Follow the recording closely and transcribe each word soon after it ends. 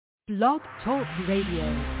Blog Talk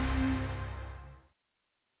Radio.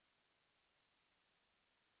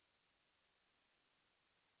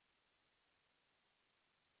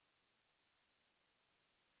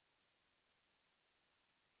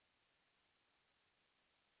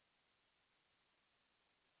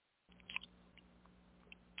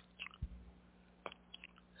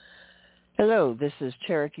 Hello, this is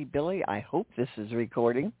Cherokee Billie. I hope this is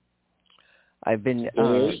recording. I've been,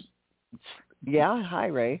 yeah, hi,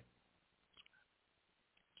 Ray.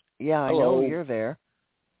 Yeah, I know you're there.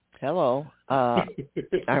 Hello.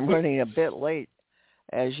 I'm running a bit late.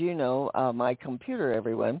 As you know, my computer,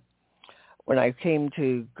 everyone, when I came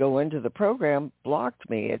to go into the program, blocked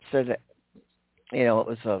me. It said, it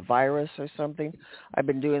was a virus or something. I've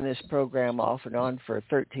been doing this program off and on for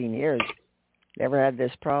 13 years. Never had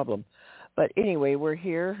this problem. But anyway, we're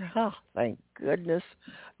here. Oh, thank goodness.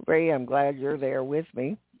 Ray, I'm glad you're there with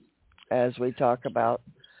me as we talk about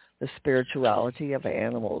the spirituality of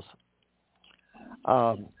animals.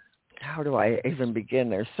 How do I even begin?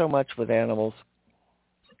 There's so much with animals.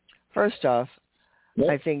 First off,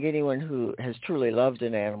 I think anyone who has truly loved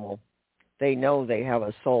an animal, they know they have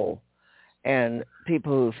a soul. And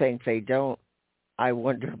people who think they don't, I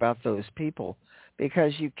wonder about those people,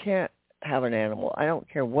 because you can't have an animal, I don't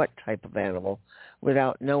care what type of animal,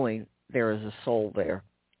 without knowing there is a soul there.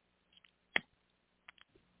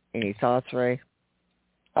 Any thoughts, Ray?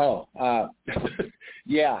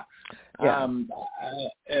 Yeah.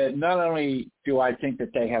 Not only do I think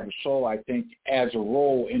that they have a soul, I think as a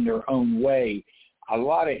role in their own way, a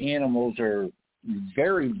lot of animals are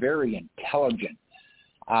very, very intelligent.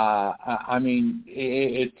 I mean,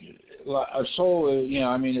 a soul,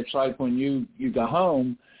 it's like when you go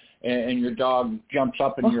home and your dog jumps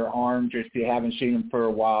up in your arms if you haven't seen him for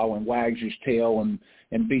a while and wags his tail and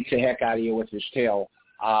beats the heck out of you with his tail.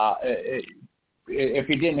 If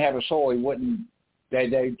he didn't have a soul, he wouldn't.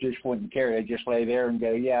 They just wouldn't care. They just lay there and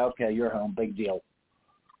go, "Yeah, okay, you're home. Big deal."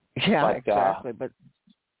 Yeah, but, exactly. But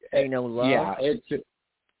they know love. Yeah, it's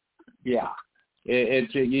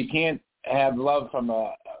you can't have love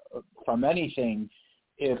from anything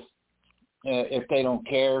if they don't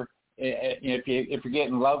care. If you're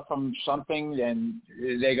getting love from something, then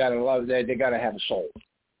they gotta love. They gotta have a soul.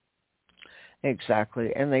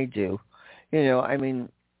 Exactly, and they do.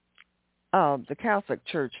 The Catholic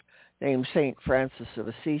Church named Saint Francis of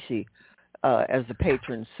Assisi as the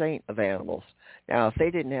patron saint of animals. Now, if they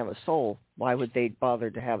didn't have a soul, why would they bother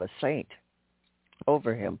to have a saint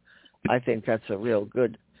over him? I think that's a real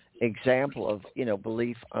good example of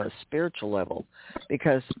belief on a spiritual level,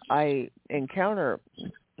 because I encounter.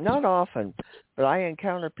 Not often, but I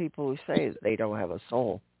encounter people who say they don't have a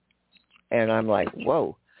soul. And I'm like,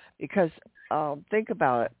 whoa. Because think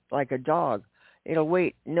about it, like a dog. It'll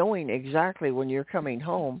wait knowing exactly when you're coming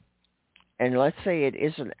home. And let's say it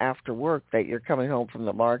isn't after work that you're coming home from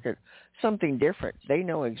the market, something different. They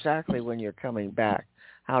know exactly when you're coming back.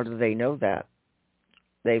 How do they know that?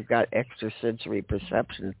 They've got extrasensory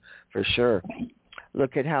perception for sure.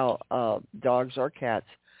 Look at how dogs or cats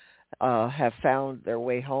have found their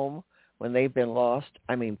way home when they've been lost,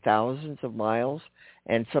 thousands of miles,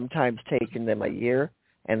 and sometimes taken them a year,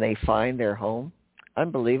 and they find their home.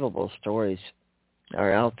 Unbelievable stories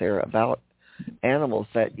are out there about animals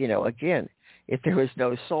that, again, if there was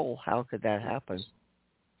no soul, how could that happen?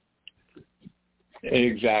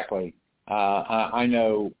 Exactly. I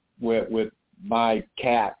know with my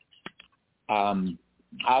cat,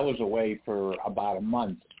 I was away for about a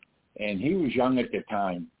month, and he was young at the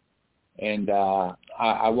time. And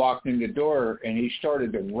I walked in the door, and he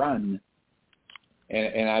started to run.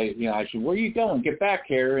 And I said, "Where are you going? Get back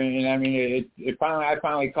here!" And I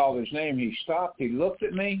finally called his name. He stopped. He looked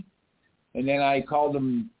at me, and then I called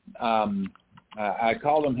him. I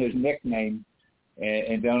called him his nickname,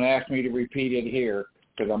 and don't ask me to repeat it here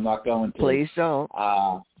because I'm not going to. Please don't.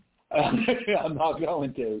 I'm not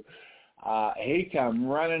going to. He come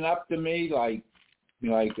running up to me like,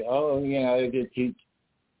 oh,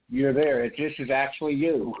 you're there. This is actually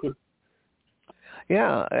you.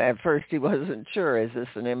 Yeah, at first he wasn't sure. Is this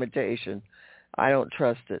an imitation? I don't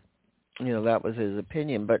trust it. That was his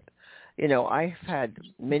opinion. But, I've had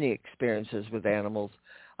many experiences with animals.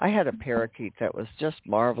 I had a parakeet that was just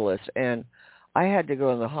marvelous, and I had to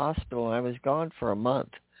go in the hospital, and I was gone for a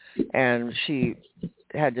month, and she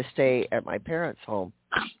had to stay at my parents' home.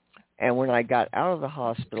 And when I got out of the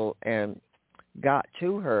hospital and got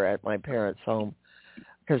to her at my parents' home,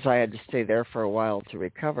 because I had to stay there for a while to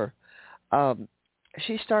recover,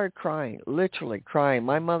 she started crying, literally crying.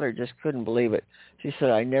 My mother just couldn't believe it. She said,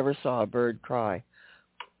 "I never saw a bird cry."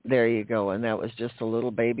 There you go. And that was just a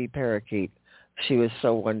little baby parakeet. She was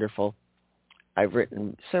so wonderful. I've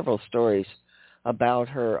written several stories about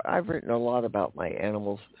her. I've written a lot about my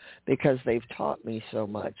animals because they've taught me so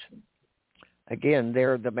much. Again,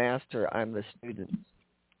 they're the master, I'm the student.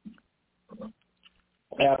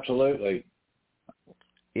 Absolutely.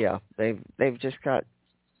 Yeah, they've just got,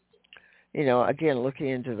 again, looking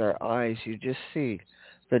into their eyes, you just see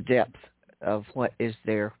the depth of what is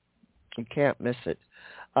there. You can't miss it.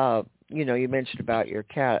 You mentioned about your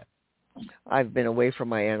cat. I've been away from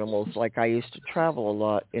my animals. Like I used to travel a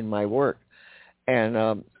lot in my work. And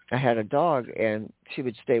I had a dog, and she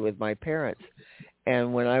would stay with my parents.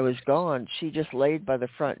 And when I was gone, she just laid by the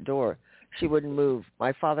front door. She wouldn't move.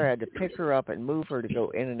 My father had to pick her up and move her to go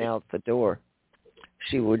in and out the door.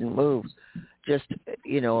 She wouldn't move. Just,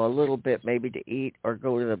 a little bit maybe to eat or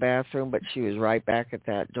go to the bathroom, but she was right back at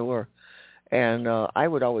that door. And I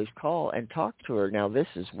would always call and talk to her. Now, this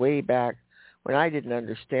is way back when I didn't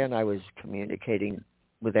understand I was communicating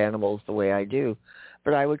with animals the way I do.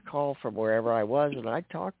 But I would call from wherever I was, and I'd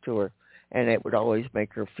talk to her, and it would always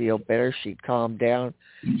make her feel better. She'd calm down.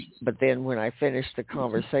 But then when I finished the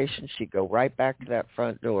conversation, she'd go right back to that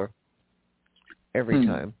front door every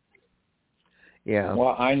time. Yeah.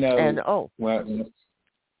 Well, I know. And, go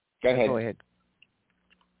ahead. Go ahead.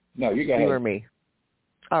 No, you go ahead. You or me?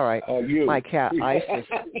 All right. You. My cat, Isis.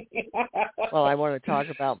 Well, I want to talk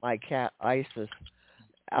about my cat, Isis.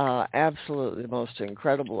 Absolutely the most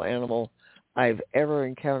incredible animal I've ever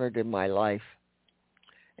encountered in my life.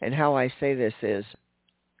 And how I say this is,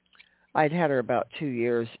 I'd had her about 2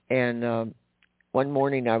 years, and one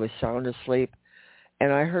morning I was sound asleep,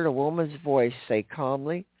 and I heard a woman's voice say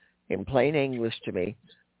calmly, in plain English to me,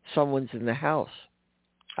 "Someone's in the house."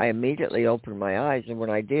 I immediately opened my eyes, and when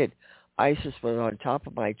I did, Isis was on top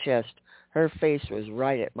of my chest. Her face was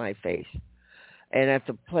right at my face. And at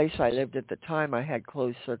the place I lived at the time, I had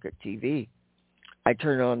closed-circuit TV. I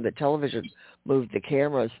turned on the television, moved the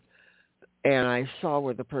cameras, and I saw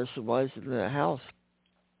where the person was in the house.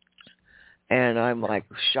 And I'm like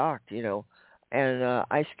shocked, And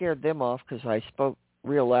I scared them off because I spoke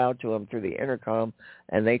real loud to them through the intercom,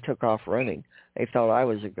 and they took off running. They thought I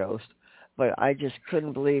was a ghost. But I just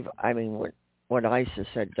couldn't believe, what Isis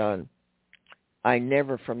had done. I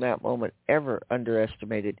never, from that moment, ever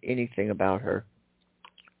underestimated anything about her.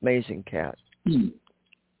 Amazing cat.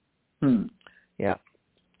 Yeah.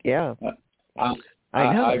 Yeah.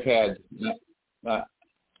 I know.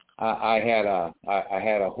 I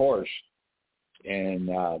had a horse, and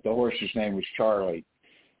the horse's name was Charlie,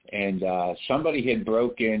 and somebody had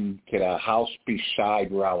broke into the house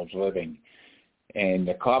beside where I was living, and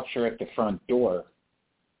the cops are at the front door,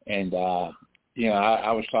 and I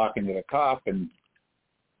was talking to the cop, and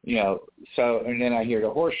and then I hear the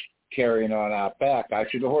horse carrying on out back. I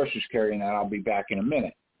said, "The horse is carrying on. I'll be back in a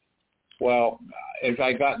minute." Well, as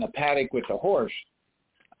I got in the paddock with the horse,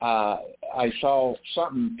 I saw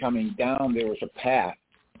something coming down. There was a path.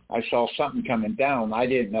 I saw something coming down. I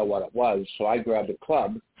didn't know what it was, so I grabbed a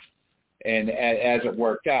club, and as it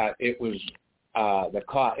worked out, it was the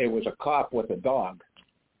cop. It was a cop with a dog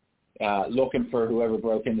looking for whoever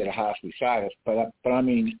broke into the house beside us. But I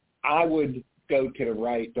mean, I would go to the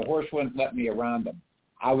right. The horse wouldn't let me around him.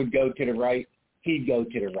 I would go to the right. He'd go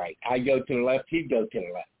to the right. I'd go to the left. He'd go to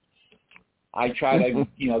the left. I tried to,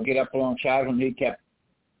 get up alongside him. He kept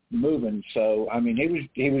moving. So, I mean,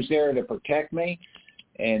 he was there to protect me.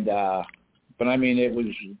 And, but I mean, it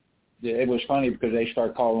was funny because they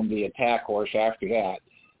started calling him the attack horse after that.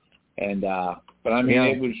 And, but I mean,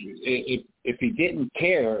 it was, if he didn't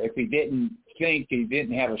care, if he didn't think, he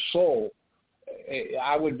didn't have a soul,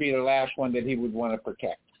 I would be the last one that he would want to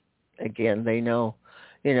protect. Again, they know.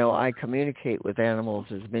 I communicate with animals,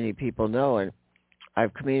 as many people know, and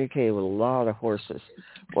I've communicated with a lot of horses.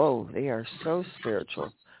 Whoa, they are so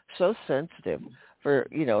spiritual, so sensitive for,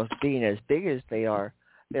 being as big as they are.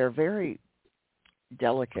 They're very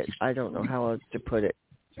delicate. I don't know how else to put it,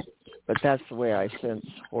 but that's the way I sense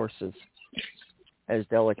horses, as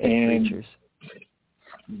delicate creatures.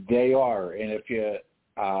 They are, and if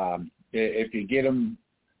you get them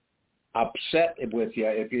upset with you,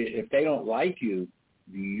 if they don't like you,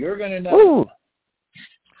 you're going to know. Ooh.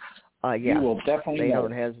 Yeah. You will definitely know. They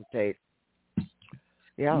don't hesitate.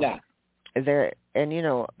 Yeah. No.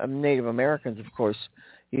 Native Americans, of course,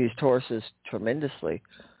 used horses tremendously.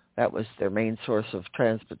 That was their main source of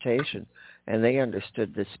transportation, and they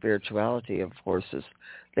understood the spirituality of horses.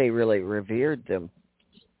 They really revered them.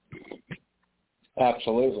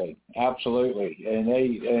 Absolutely, and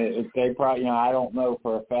they probably, I don't know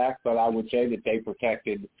for a fact, but I would say that they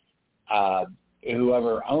protected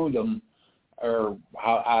whoever owned them, or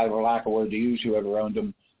for lack of a word to use, whoever owned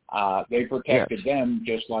them, They protected them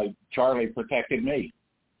just like Charlie protected me.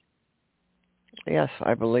 Yes,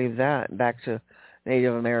 I believe that. Back to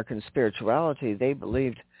Native American spirituality, they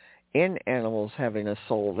believed in animals having a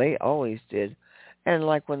soul. They always did. And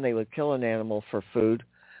like when they would kill an animal for food,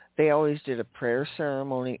 they always did a prayer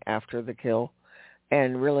ceremony after the kill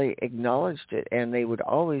and really acknowledged it. And they would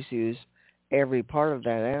always use every part of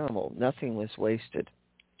that animal. Nothing was wasted.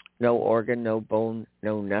 No organ, no bone,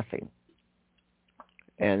 no nothing.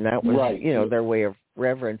 And that was, right. Their way of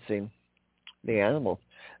reverencing the animal.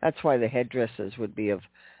 That's why the headdresses would be of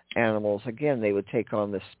animals. Again, they would take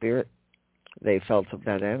on the spirit they felt of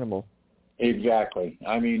that animal. Exactly.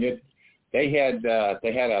 I mean, they had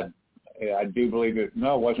I do believe it.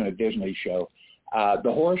 No, it wasn't a Disney show.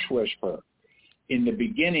 The Horse Whisperer. In the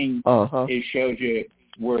beginning, it shows you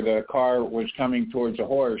where the car was coming towards a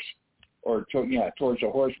horse, towards a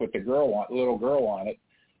horse with the little girl on it,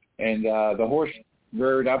 and the horse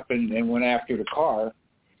reared up and went after the car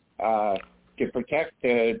to protect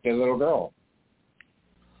the little girl.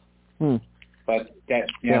 But that,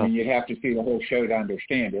 I mean, you'd have to see the whole show to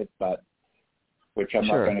understand it, but which I'm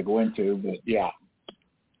not going to go into. But yeah.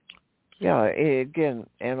 Yeah. Again,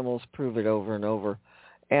 animals prove it over and over.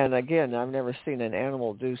 And again, I've never seen an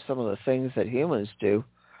animal do some of the things that humans do.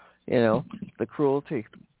 The cruelty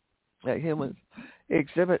that humans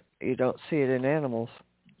exhibit. You don't see it in animals.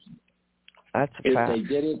 That's a fact.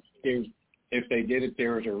 If they did it,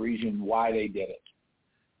 there was a reason why they did it.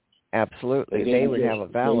 Absolutely. They would have a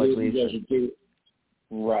valid reason.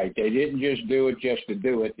 Right. They didn't just do it just to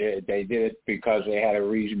do it. They did it because they had a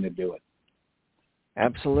reason to do it.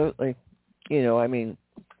 Absolutely. I mean,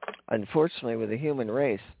 unfortunately, with the human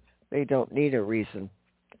race, they don't need a reason.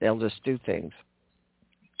 They'll just do things.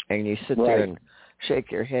 And you sit there and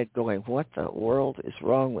shake your head going, what the world is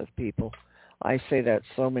wrong with people? I say that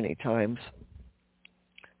so many times.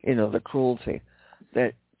 The cruelty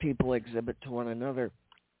that people exhibit to one another.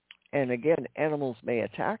 And again, animals may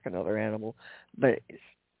attack another animal, but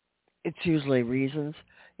it's usually reasons,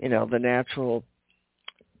 the natural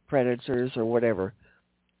predators or whatever.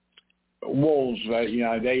 Wolves,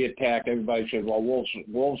 they attack. Everybody says, well,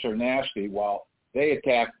 wolves are nasty. Well, they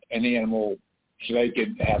attack an animal so they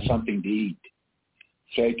can have something to eat,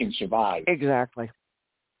 so they can survive. Exactly.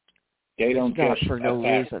 They don't Not just for no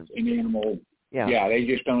attack reason. an animal. Yeah, they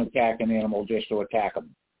just don't attack an animal just to attack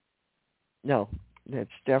them. No, it's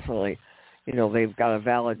definitely, they've got a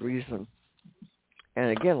valid reason.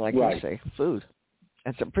 And again, like you say, food.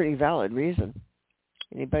 That's a pretty valid reason.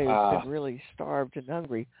 Anybody who's been really starved and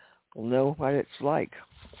hungry will know what it's like.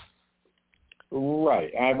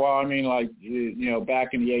 Right. I mean, like,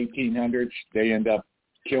 back in the 1800s, they end up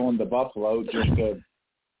killing the buffalo just to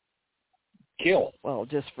kill. Well,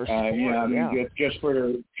 just for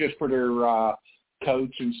sport, just for their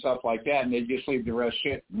coats and stuff like that, and they just leave the rest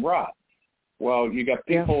sit and rot. Well, you got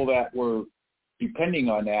people that were depending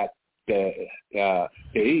on that to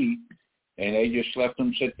eat, and they just left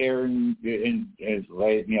them sit there and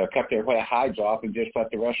cut their hides off and just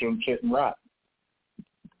let the rest of them sit and rot.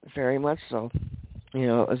 Very much so.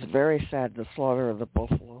 It was very sad, the slaughter of the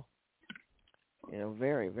buffalo.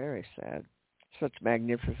 Very, very sad. Such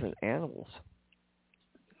magnificent animals.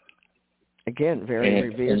 Again, very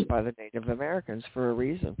revered by the Native Americans for a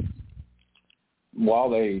reason. Well,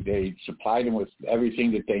 they supplied them with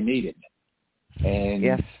everything that they needed, and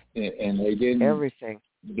and they didn't everything.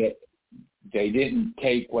 They didn't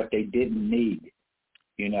take what they didn't need.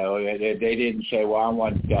 They didn't say, "Well,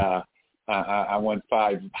 I want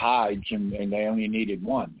 5 hides," and they only needed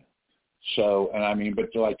 1. So, and I mean,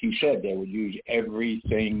 but like you said, they would use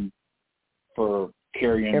everything for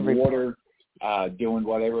carrying water, doing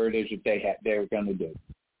whatever it is that they were going to do.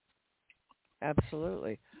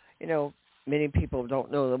 Absolutely. Many people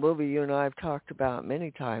don't know the movie you and I have talked about many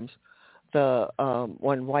times, the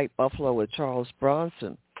one White Buffalo with Charles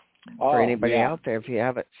Bronson. For anybody out there, if you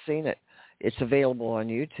haven't seen it, it's available on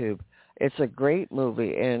YouTube. It's a great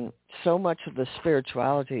movie, and so much of the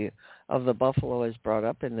spirituality of the buffalo is brought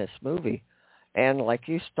up in this movie. And like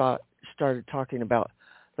you started talking about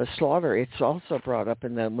the slaughter, it's also brought up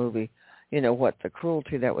in the movie, what the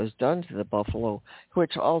cruelty that was done to the buffalo,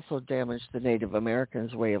 which also damaged the Native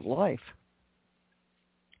Americans' way of life.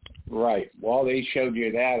 Right. Well, they showed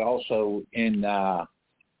you that also in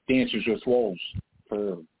Dances with Wolves.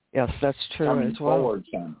 Yes, that's true as well. Forward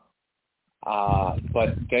some.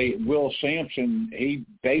 But Will Sampson, he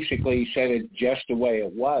basically said it just the way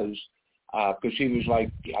it was, because he was like,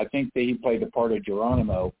 I think that he played the part of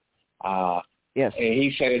Geronimo. Yes. And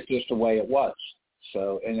he said it just the way it was.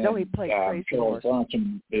 So, and then he played Crazy Charles Horse.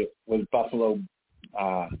 Bronson was Buffalo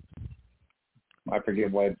I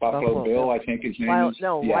forget what, Buffalo Bill, I think his name is.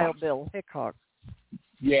 No, yeah. Wild Bill Hickok.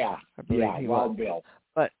 Yeah, I believe yeah, he Wild was. Bill.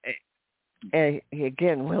 But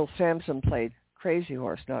again, Will Sampson played Crazy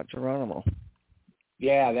Horse, not Geronimo.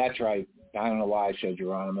 Yeah, that's right. I don't know why I said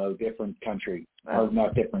Geronimo. Different country, or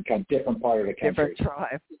not different part of the country. Different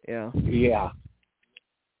tribe. Yeah. Yeah.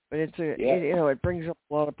 But it brings up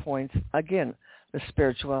a lot of points. Again, the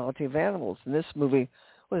spirituality of animals. And this movie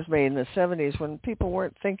was made in the 70s when people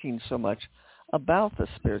weren't thinking so much about the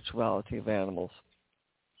spirituality of animals.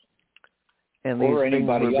 And or these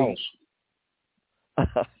anybody else.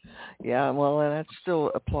 Yeah, well, and that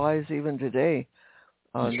still applies even today.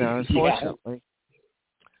 Unfortunately,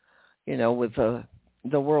 with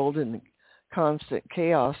the world in constant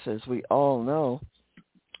chaos, as we all know,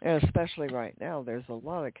 and especially right now, there's a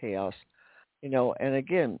lot of chaos. And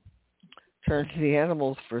again, turn to the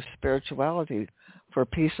animals for spirituality, for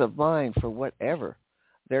peace of mind, for whatever.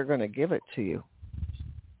 They're going to give it to you.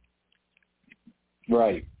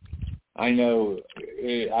 Right. I know.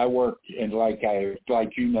 I worked in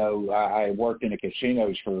I worked in the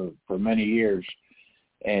casinos for many years,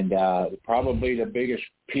 and probably the biggest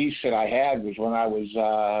piece that I had was when I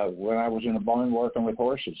was in a barn working with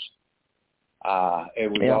horses.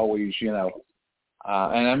 It was always, and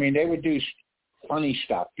I mean they would do funny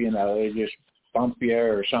stuff, they just bump you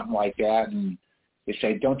or something like that, and they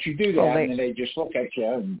say, "Don't you do that?" And then they just look at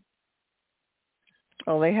you.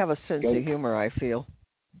 And, they have a sense of humor, I feel.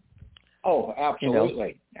 Oh,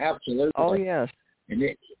 absolutely, absolutely. Oh, yes.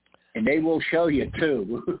 And they will show you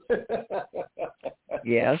too.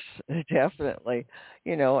 Yes, definitely.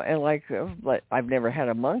 And like I've never had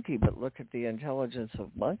a monkey, but look at the intelligence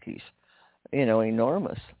of monkeys.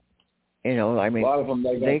 Enormous. I mean, a lot of them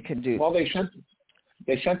they can do. Well, they sent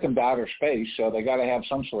them to outer space, so they got to have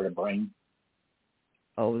some sort of brain.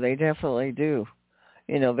 Oh, they definitely do.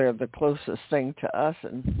 They're the closest thing to us,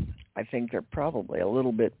 and I think they're probably a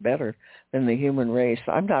little bit better than the human race.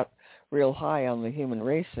 I'm not real high on the human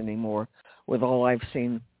race anymore with all I've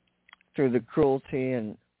seen through the cruelty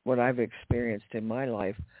and what I've experienced in my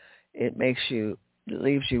life. It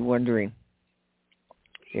leaves you wondering.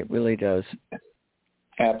 It really does.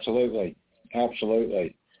 Absolutely.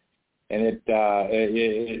 Absolutely. And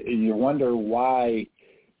you wonder why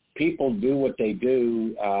people do what they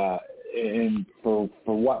do, and for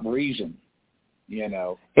what reason,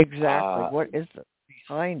 Exactly. What is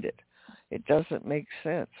behind it? It doesn't make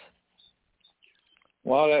sense.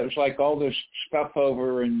 Well, it's like all this stuff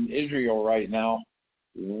over in Israel right now.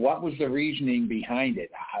 What was the reasoning behind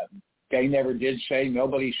it? They never did say.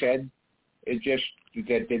 Nobody said. It just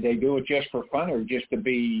did they do it just for fun or just to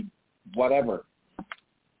be whatever?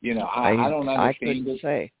 I don't understand. I couldn't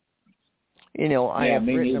say. I have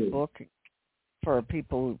written a book for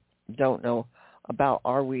people who don't know about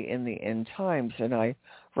Are We in the End Times, and I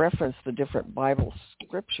reference the different Bible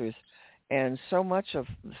scriptures, and so much of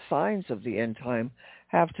the signs of the end time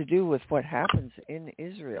have to do with what happens in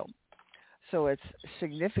Israel. So it's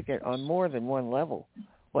significant on more than one level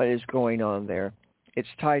what is going on there. It's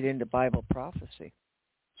tied into Bible prophecy.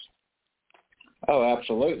 Oh,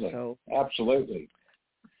 absolutely. Absolutely.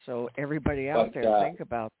 So everybody out there, think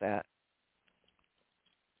about that.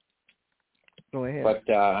 Go ahead. But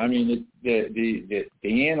I mean,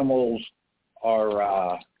 the animals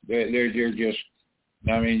are they're just.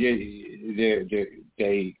 I mean,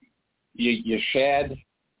 you're sad.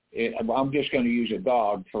 I'm just going to use a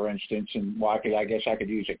dog, for instance, and I guess I could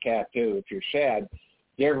use a cat too. If you're sad,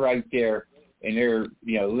 they're right there, and they're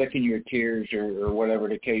licking your tears or whatever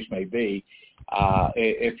the case may be.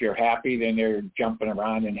 If you're happy, then they're jumping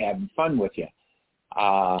around and having fun with you.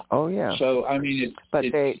 Oh yeah. So I mean,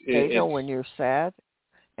 they know when you're sad,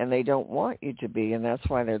 and they don't want you to be, and that's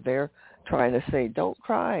why they're there trying to say, "Don't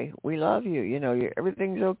cry. We love you.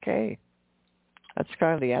 Everything's okay." That's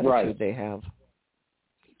kind of the attitude they have.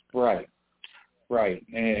 Right.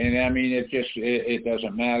 And I mean, it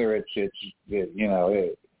doesn't matter. They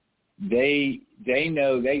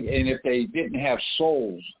know and if they didn't have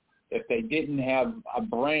souls, if they didn't have a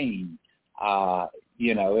brain,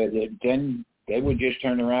 then they would just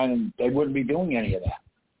turn around and they wouldn't be doing any of that.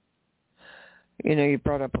 You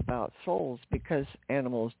brought up about souls because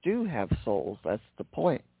animals do have souls. That's the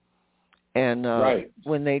point. And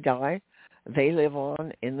when they die, they live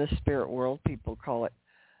on in the spirit world. People call it,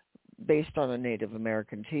 based on a Native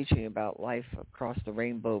American teaching about life across the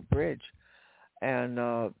Rainbow Bridge. And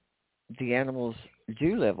the animals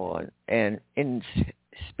do live on. And in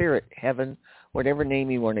spirit, heaven, whatever name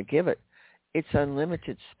you want to give it, it's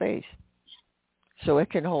unlimited space. So it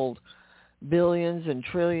can hold billions and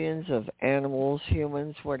trillions of animals,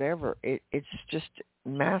 humans, whatever. It's just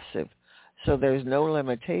massive So there's no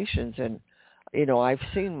limitations. And, you know, I've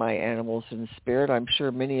seen my animals in spirit. I'm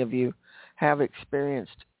sure many of you have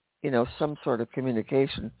experienced, you know, some sort of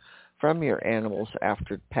communication from your animals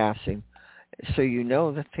after passing. So you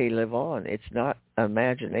know that they live on. It's not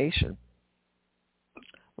imagination.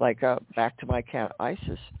 Like back to my cat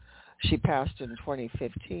Isis, she passed in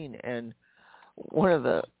 2015, and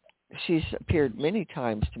she's appeared many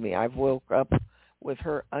times to me. I've woke up with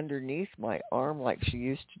her underneath my arm like she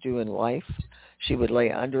used to do in life. She would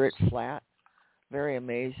lay under it flat. Very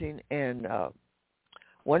amazing. And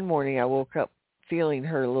one morning I woke up feeling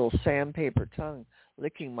her little sandpaper tongue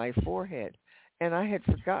licking my forehead. And I had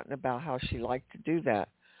forgotten about how she liked to do that.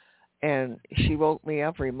 And she woke me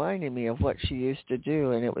up reminding me of what she used to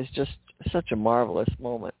do. And it was just such a marvelous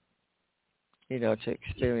moment, you know, to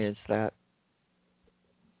experience that.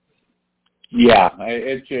 Yeah,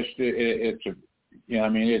 it's just, it's a, you know, I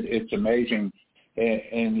mean, it's amazing.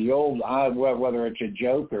 And the old, whether it's a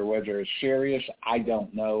joke or whether it's serious, I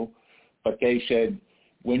don't know. But they said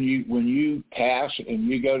when you pass and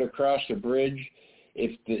you go to cross the bridge,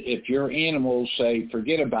 if your animals say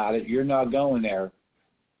forget about it, you're not going there,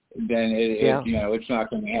 then it you know, it's not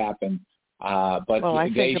going to happen. But well, I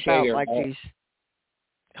they think say about like these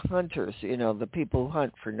hunters, you know, the people who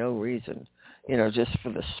hunt for no reason, you know, just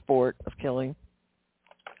for the sport of killing.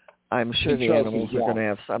 I'm sure the animals are going to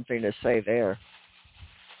have something to say there.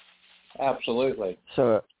 Absolutely.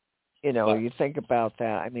 So, you know, you think about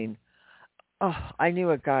that. I mean, I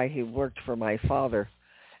knew a guy who worked for my father,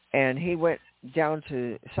 and he went down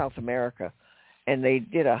to South America, and they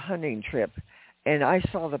did a hunting trip, and I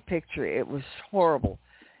saw the picture. It was horrible.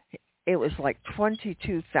 It was like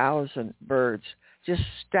 22,000 birds just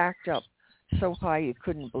stacked up so high you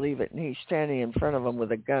couldn't believe it, and he's standing in front of them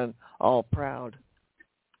with a gun, all proud.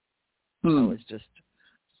 It was just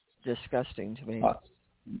disgusting to me.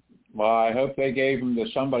 Well, I hope they gave them to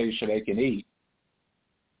somebody so they can eat.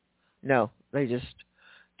 No, they just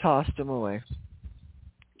tossed them away.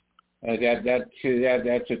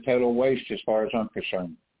 That's a total waste as far as I'm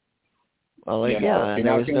concerned. Well, and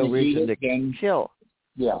there was no reason to kill.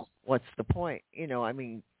 Yeah. What's the point? You know, I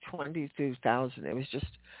mean, 22,000. It was just,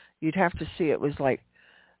 you'd have to see. It was like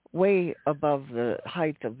way above the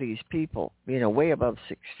height of these people, you know, way above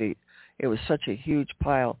 6 feet. It was such a huge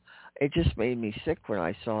pile. It just made me sick when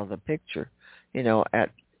I saw the picture, you know, it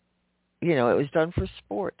was done for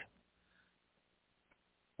sport.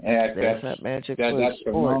 There's that magic word, that's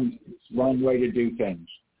the wrong way to do things.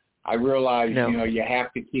 I realize, you know, you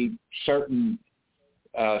have to keep certain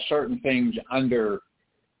things under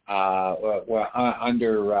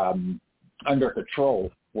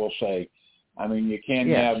control, we'll say. I mean, you can't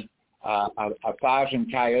have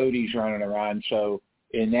 1,000 coyotes running around, so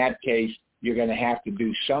in that case, you're going to have to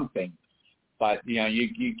do something. But, you know,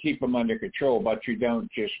 you keep them under control, but you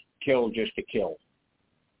don't just kill just to kill.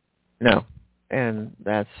 No. And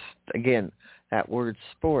that's, again, that word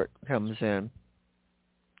sport comes in,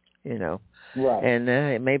 you know. Right. And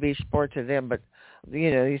it may be sport to them, but,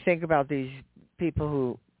 you know, you think about these people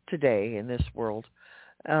who today in this world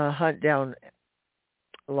hunt down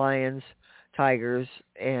lions, tigers,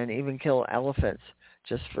 and even kill elephants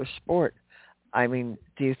just for sport. I mean,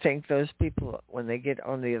 do you think those people, when they get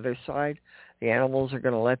on the other side, the animals are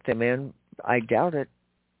going to let them in? I doubt it.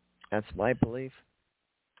 That's my belief.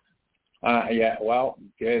 Yeah, well,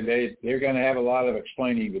 they're going to have a lot of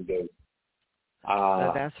explaining to do.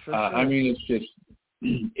 That's for sure. I mean,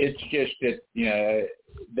 it's just that, you know,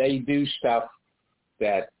 they do stuff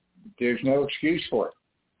that there's no excuse for it.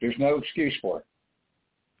 There's no excuse for it.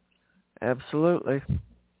 Absolutely.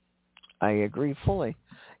 I agree fully.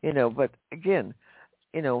 You know, but again,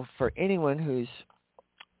 you know, for anyone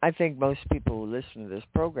I think most people who listen to this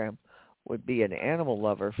program would be an animal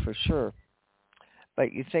lover for sure.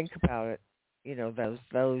 But you think about it, you know,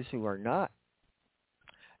 those who are not,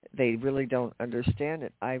 they really don't understand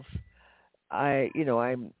it. I'm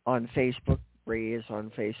on Facebook. Ray is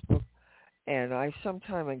on Facebook, and I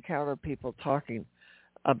sometimes encounter people talking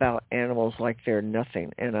about animals like they're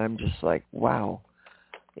nothing, and I'm just like, wow,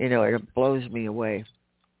 you know, it blows me away.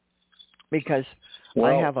 Because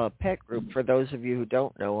I have a pet group, for those of you who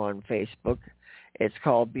don't know, on Facebook. It's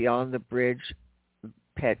called Beyond the Bridge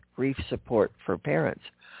Pet Grief Support for Parents.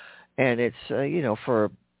 And it's, you know, for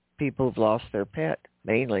people who've lost their pet,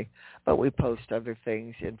 mainly. But we post other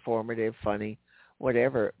things, informative, funny,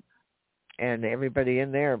 whatever. And everybody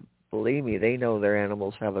in there, believe me, they know their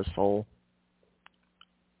animals have a soul.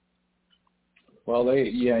 Well,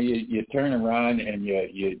 you turn around and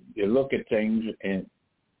you look at things,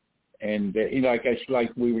 And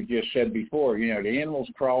like we were just said before, the animals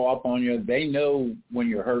crawl up on you. They know when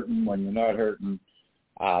you're hurting, when you're not hurting.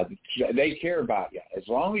 They care about you. As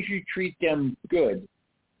long as you treat them good,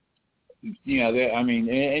 and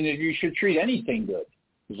you should treat anything good.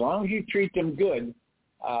 As long as you treat them good,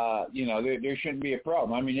 there shouldn't be a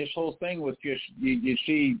problem. I mean, this whole thing with just you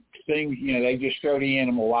see things, they just throw the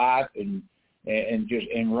animal out and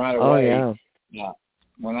run away. Oh yeah.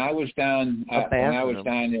 When I was down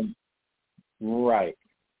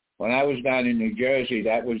in New Jersey,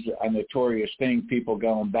 that was a notorious thing. People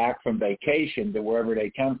going back from vacation to wherever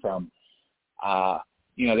they come from.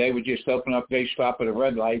 They would just open up. They stop at a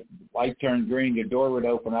red light. Light turned green. The door would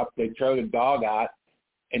open up. They'd throw the dog out,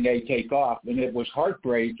 and they'd take off. And it was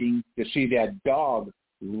heartbreaking to see that dog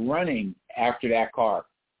running after that car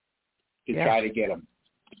to try to get him.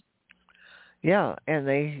 Yeah, and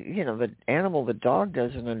the animal, the dog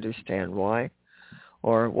doesn't understand why,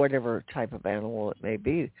 or whatever type of animal it may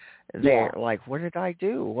be. They're like, what did I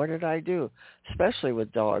do? What did I do? Especially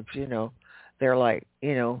with dogs, they're like,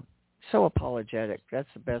 so apologetic.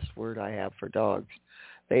 That's the best word I have for dogs.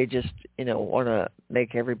 They just, want to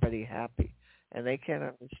make everybody happy, and they can't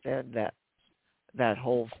understand that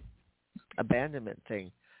whole abandonment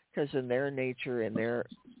thing, because in their nature, in their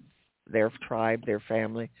tribe, their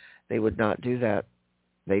family, they would not do that.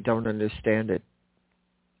 They don't understand it.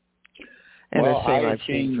 And the same I've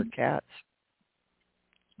seen for cats.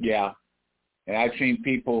 Yeah. And I've seen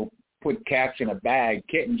people put kittens in a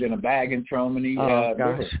bag and throw them in the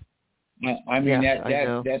river. I mean,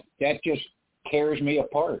 that just tears me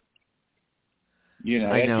apart.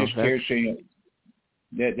 That just tears me.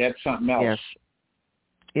 That's something else.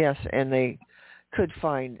 Yes, and they could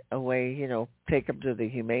find a way, take them to the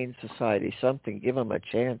Humane Society, something, give them a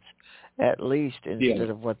chance at least instead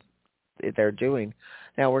of what they're doing.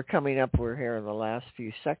 Now we're here in the last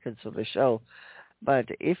few seconds of the show, but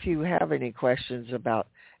if you have any questions about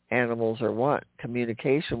animals or want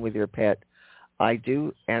communication with your pet, I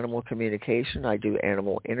do animal communication. I do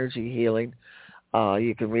animal energy healing.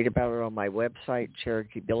 You can read about it on my website,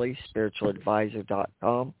 Cherokee Billie,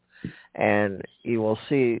 spiritualadvisor.com. And you will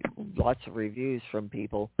see lots of reviews from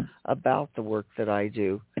people about the work that I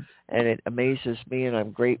do. And it amazes me, and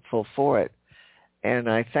I'm grateful for it. And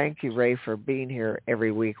I thank you, Ray, for being here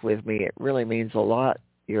every week with me. It really means a lot,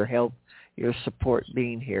 your help, your support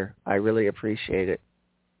being here. I really appreciate it.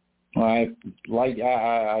 Well,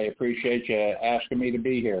 I appreciate you asking me to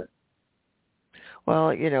be here.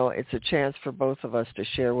 Well, it's a chance for both of us to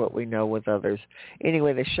share what we know with others.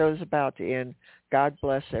 Anyway, the show's about to end. God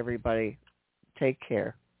bless everybody. Take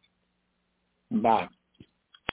care. Bye.